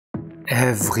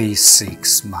Every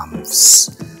 6 months,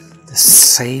 the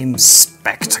same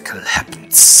spectacle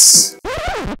happens.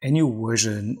 A new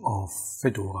version of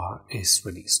Fedora is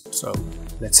released, so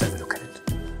let's have a look at it.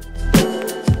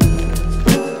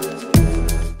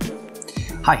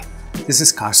 Hi, this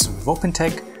is Carsten with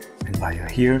OpenTech, and while you're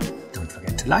here, don't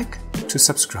forget to like, to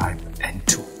subscribe, and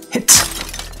to hit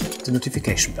the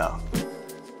notification bell,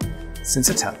 since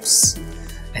it helps.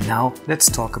 And now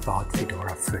let's talk about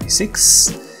Fedora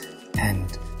 36,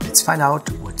 and let's find out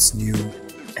what's new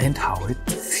and how it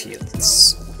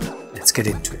feels. Let's get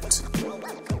into it.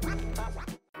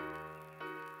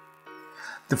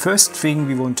 The first thing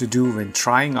we want to do when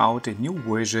trying out a new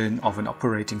version of an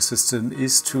operating system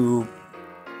is to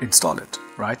install it,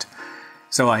 right?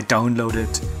 So I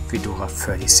downloaded Fedora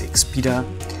 36 beta,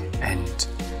 and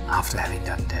after having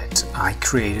done that, I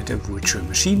created a virtual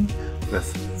machine with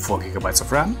 4 GB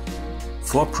of RAM,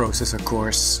 4 processor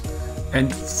cores,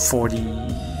 and 40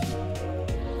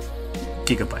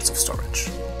 GB of storage.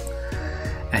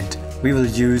 And we will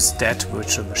use that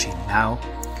virtual machine now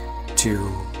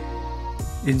to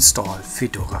install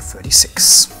Fedora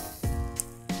 36.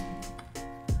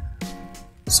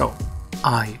 So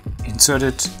I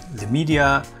inserted the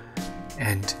media,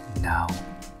 and now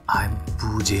I'm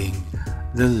booting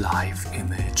the live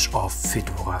image of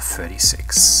Fedora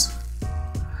 36.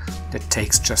 That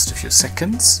takes just a few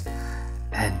seconds,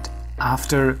 and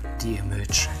after the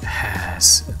image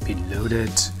has been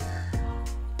loaded,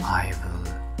 I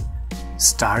will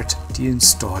start the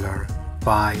installer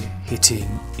by hitting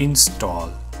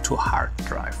install to hard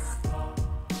drive.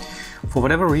 For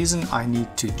whatever reason, I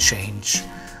need to change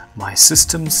my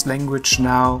system's language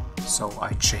now, so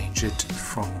I change it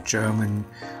from German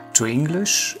to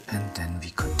English, and then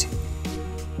we continue.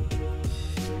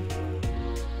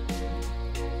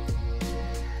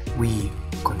 We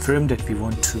confirm that we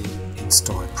want to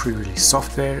install pre-release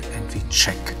software, and we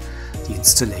check the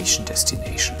installation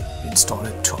destination. We install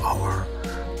it to our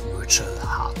virtual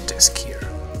hard disk here.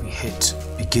 We hit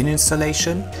begin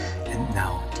installation, and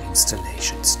now the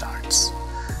installation starts.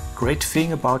 Great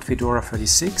thing about Fedora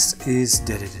 36 is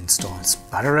that it installs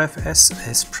ButterFS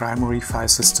as primary file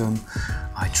system.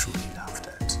 I truly love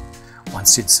that.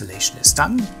 Once the installation is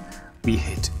done, we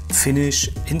hit finish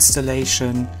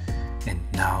installation, and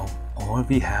now all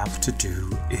we have to do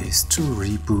is to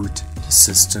reboot the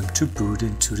system to boot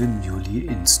into the newly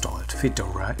installed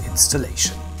Fedora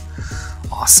installation.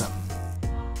 Awesome!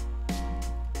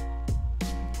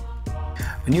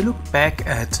 When you look back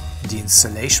at the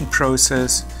installation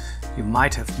process, you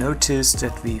might have noticed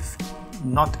that we've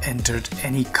not entered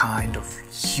any kind of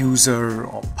user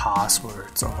or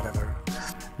passwords or whatever.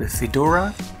 With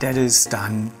Fedora, that is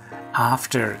done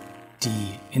after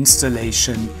the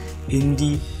installation in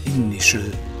the initial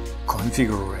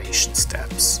configuration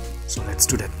steps. So let's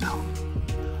do that now.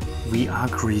 We are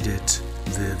greeted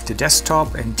with the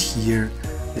desktop, and here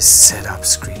the setup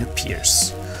screen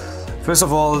appears. First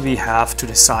of all, we have to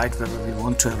decide whether we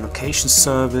want to have location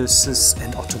services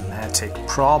and automatic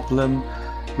problem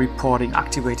reporting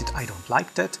activated. I don't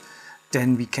like that.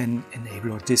 Then we can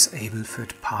enable or disable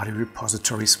third-party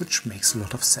repositories, which makes a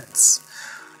lot of sense.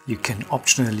 You can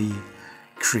optionally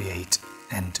create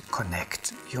and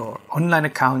connect your online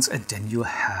accounts, and then you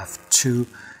have to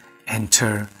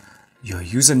enter your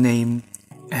username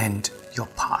and your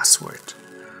password.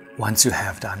 Once you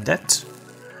have done that,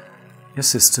 your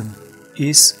system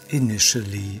is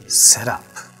initially set up.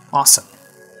 Awesome!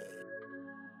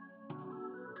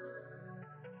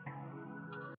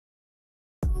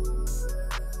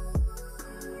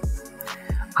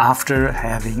 After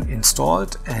having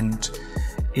installed and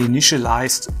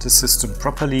initialized the system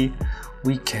properly,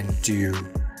 we can do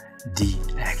the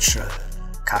actual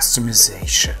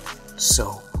customization.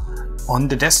 So on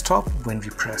the desktop, when we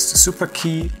press the super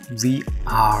key, we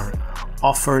are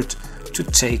offered to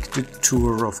take the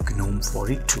tour of GNOME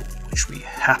 42, which we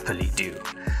happily do.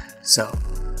 So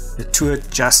the tour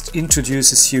just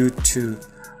introduces you to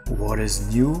what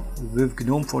is new with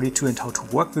GNOME 42 and how to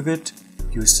work with it.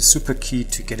 Use the super key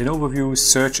to get an overview,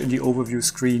 search in the overview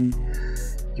screen.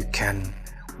 You can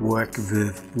work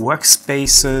with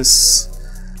workspaces.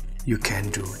 You can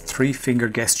do 3-finger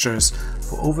gestures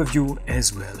for overview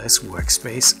as well as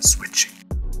workspace switching.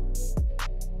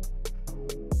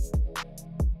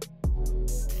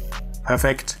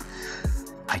 Perfect.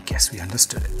 I guess we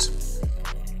understood it.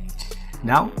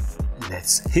 Now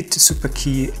let's hit the super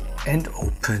key and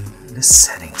open the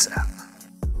Settings app.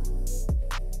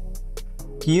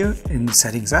 Here in the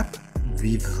Settings app,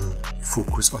 we will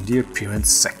focus on the Appearance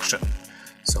section.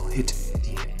 So hit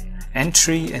the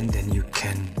entry, and then you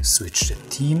can switch the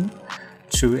theme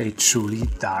to a truly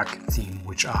dark theme,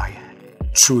 which I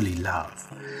truly love.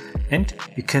 And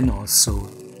you can also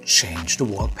change the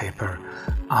wallpaper.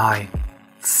 I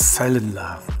fell in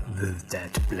love with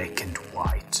that black and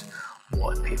white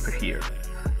wallpaper here.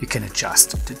 You can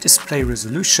adjust the display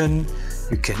resolution.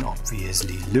 You can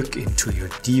obviously look into your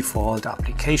default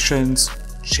applications,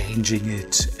 changing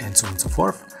it, and so on and so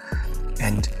forth.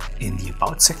 And in the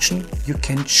About section, you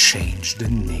can change the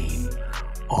name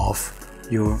of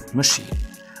your machine.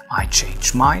 I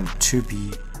changed mine to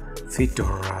be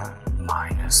Fedora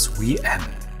 -VM.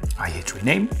 I hit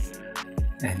rename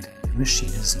and the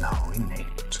machine is now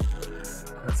renamed.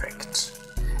 Perfect.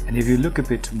 And if you look a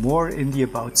bit more in the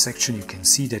About section, you can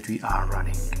see that we are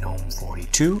running GNOME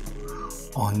 42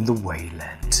 on the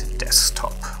Wayland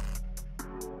desktop.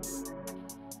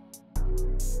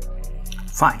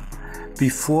 Fine.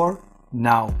 Before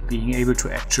now being able to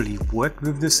actually work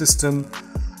with the system,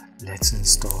 let's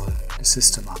install the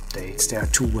system updates. There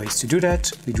are two ways to do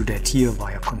that. We do that here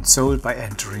via console by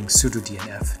entering sudo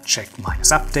dnf check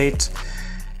 -update,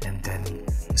 and then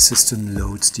the system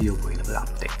loads the available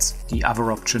updates. The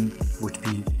other option would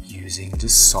be using the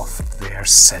software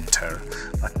center,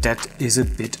 but that is a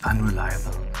bit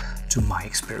unreliable to my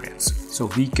experience. So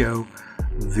we go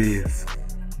with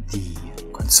the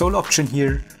console option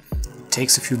here. It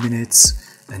takes a few minutes,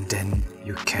 and then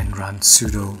you can run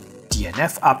sudo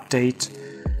dnf update,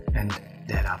 and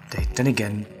that update then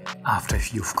again, after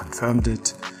you've confirmed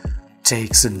it,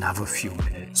 takes another few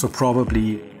minutes. So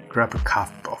probably grab a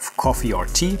cup of coffee or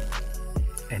tea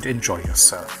and enjoy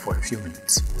yourself for a few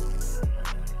minutes.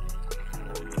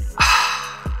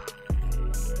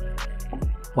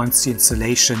 Once the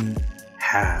installation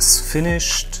has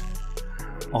finished,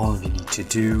 all we need to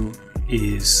do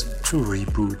is to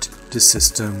reboot the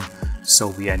system. So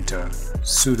we enter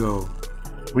sudo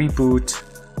reboot,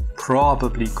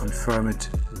 probably confirm it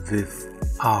with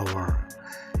our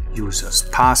user's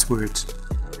password,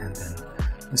 and then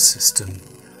the system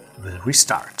will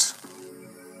restart.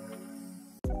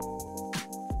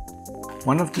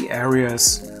 One of the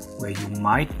areas where you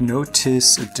might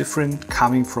notice a difference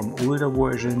coming from older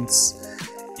versions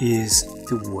is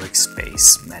the Workspace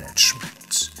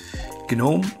Management.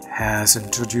 GNOME has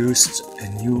introduced a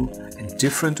new and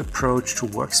different approach to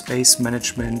Workspace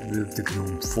Management with the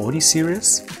GNOME 40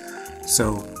 series. So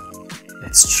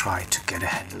let's try to get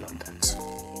a handle on that.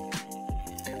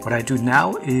 What I do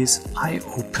now is I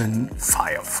open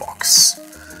Firefox,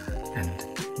 and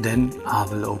then I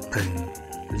will open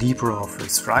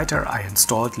LibreOffice Writer. I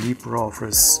installed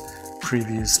LibreOffice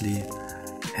previously,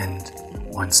 and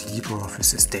once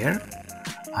LibreOffice is there,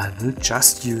 I will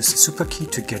just use the super key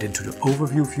to get into the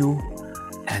overview view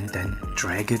and then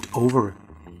drag it over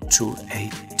to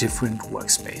a different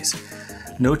workspace.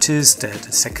 Notice that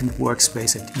the second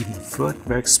workspace and even third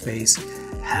workspace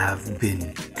have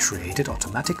been created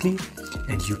automatically,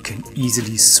 and you can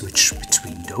easily switch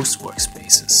between those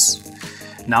workspaces.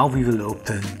 Now we will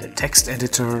open the text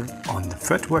editor on the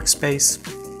third workspace,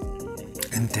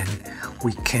 and then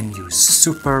we can use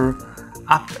super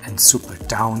up and super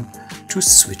down to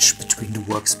switch between the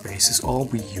workspaces, or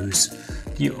we use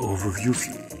the overview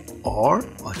view, or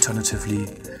alternatively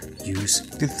use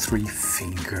the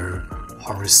 3-finger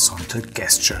horizontal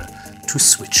gesture to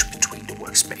switch between the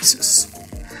workspaces.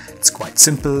 It's quite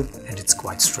simple and it's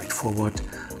quite straightforward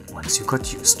once you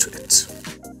got used to it.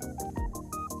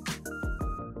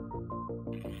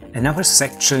 Another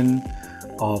section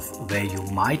of where you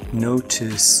might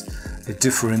notice a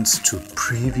difference to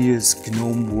previous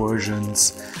GNOME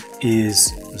versions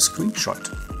is the screenshot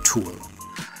tool.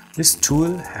 This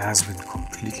tool has been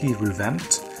completely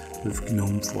revamped with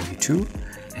GNOME 42,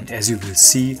 and as you will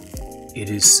see, it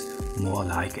is more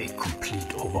like a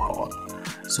complete overhaul.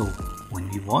 So when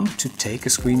we want to take a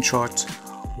screenshot,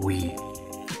 we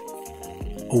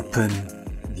open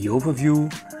the overview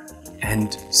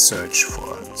and search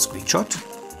for screenshot,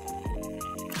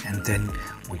 and then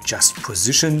we just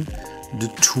position the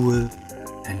tool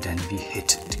and then we hit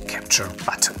the capture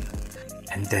button,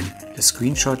 and then the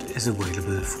screenshot is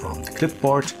available from the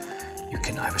clipboard. You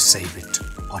can either save it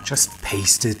or just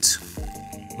paste it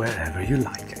wherever you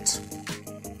like it.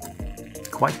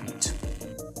 Quite neat.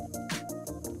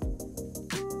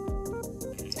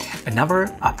 Another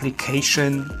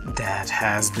application that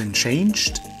has been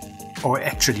changed, or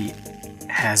actually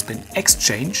has been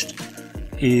exchanged,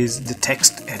 is the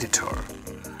text editor.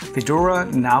 Fedora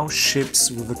now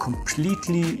ships with a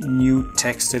completely new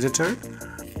text editor,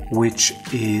 which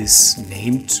is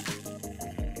named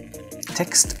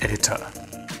Text Editor.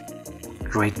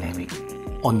 Great naming,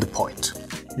 on the point.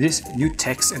 This new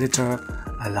text editor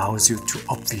allows you to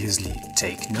obviously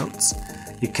take notes.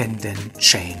 You can then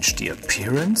change the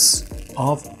appearance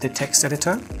of the text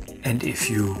editor, and if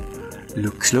you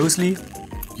look closely,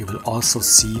 you will also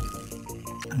see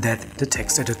that the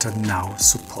text editor now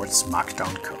supports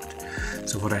Markdown code.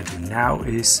 So what I do now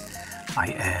is I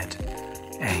add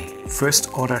a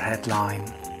first order headline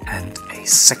and a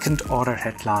second order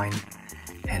headline,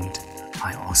 and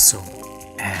I also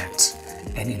add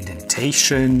an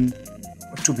indentation,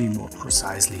 or to be more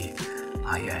precisely,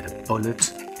 I add a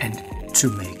bullet, and to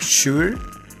make sure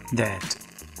that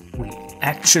we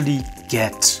actually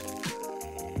get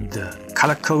the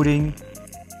color coding,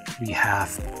 we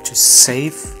have to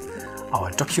save our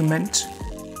document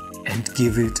and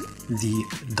give it the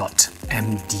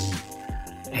 .md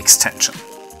extension.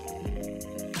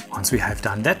 Once we have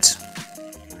done that,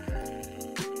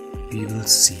 we will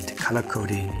see the color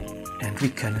coding and we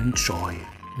can enjoy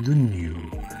the new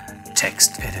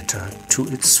text editor to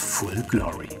its full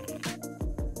glory.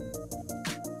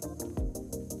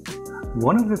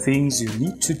 One of the things you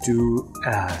need to do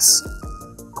as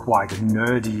quite a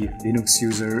nerdy Linux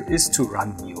user is to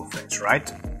run Neofetch, right?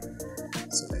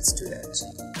 So let's do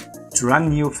that. To run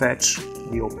Neofetch,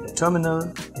 we open the terminal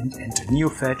and enter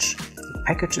Neofetch. The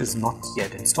package is not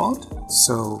yet installed,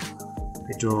 so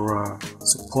Fedora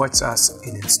supports us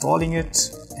in installing it,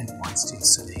 and once the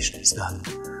installation is done,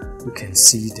 we can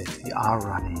see that we are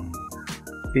running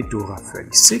Fedora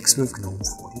 36 with GNOME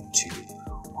 42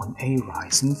 on a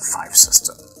Ryzen 5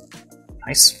 system.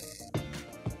 Nice.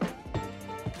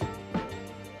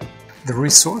 The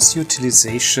resource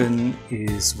utilization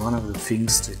is one of the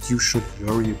things that you should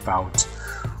worry about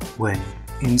when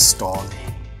installing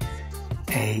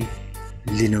a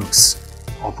Linux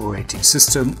operating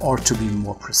system, or to be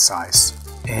more precise,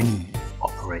 any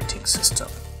operating system.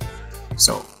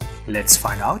 So let's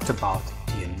find out about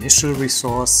the initial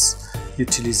resource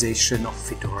utilization of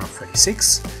Fedora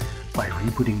 36 by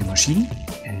rebooting the machine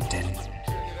and then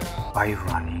by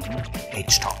running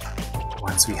htop.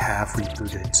 Once we have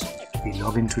rebooted, we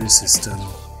log into the system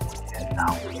and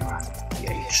now we run the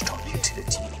htop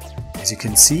utility. As you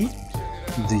can see,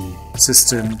 the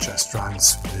system just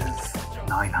runs with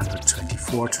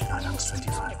 924 to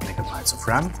 925 megabytes of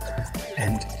RAM,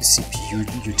 and the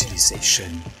CPU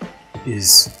utilization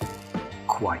is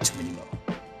quite minimal.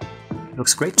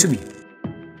 Looks great to me.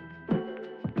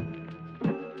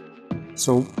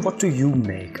 So what do you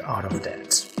make out of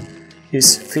that?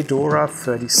 Is Fedora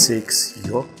 36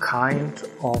 your kind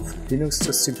of Linux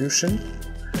distribution?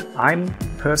 I'm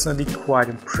personally quite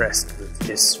impressed with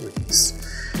this release,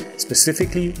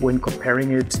 specifically when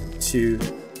comparing it to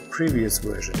the previous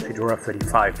version, Fedora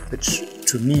 35, which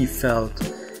to me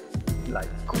felt like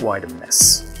quite a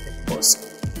mess. It was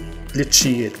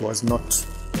glitchy, it was not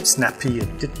snappy,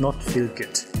 it did not feel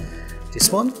good.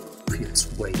 This one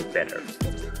feels way better.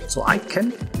 So I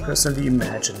can personally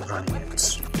imagine running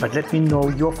it. But let me know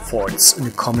your thoughts in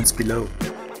the comments below.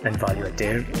 And while you are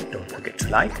there, don't forget to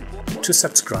like, to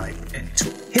subscribe and to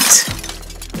hit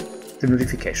the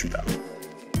notification bell,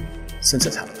 since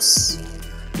it helps.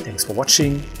 Thanks for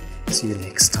watching, see you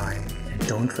next time, and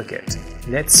don't forget,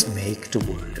 let's make the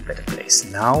world a better place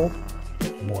now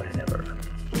more than ever.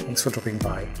 Thanks for dropping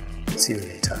by, see you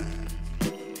later.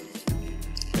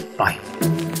 Bye.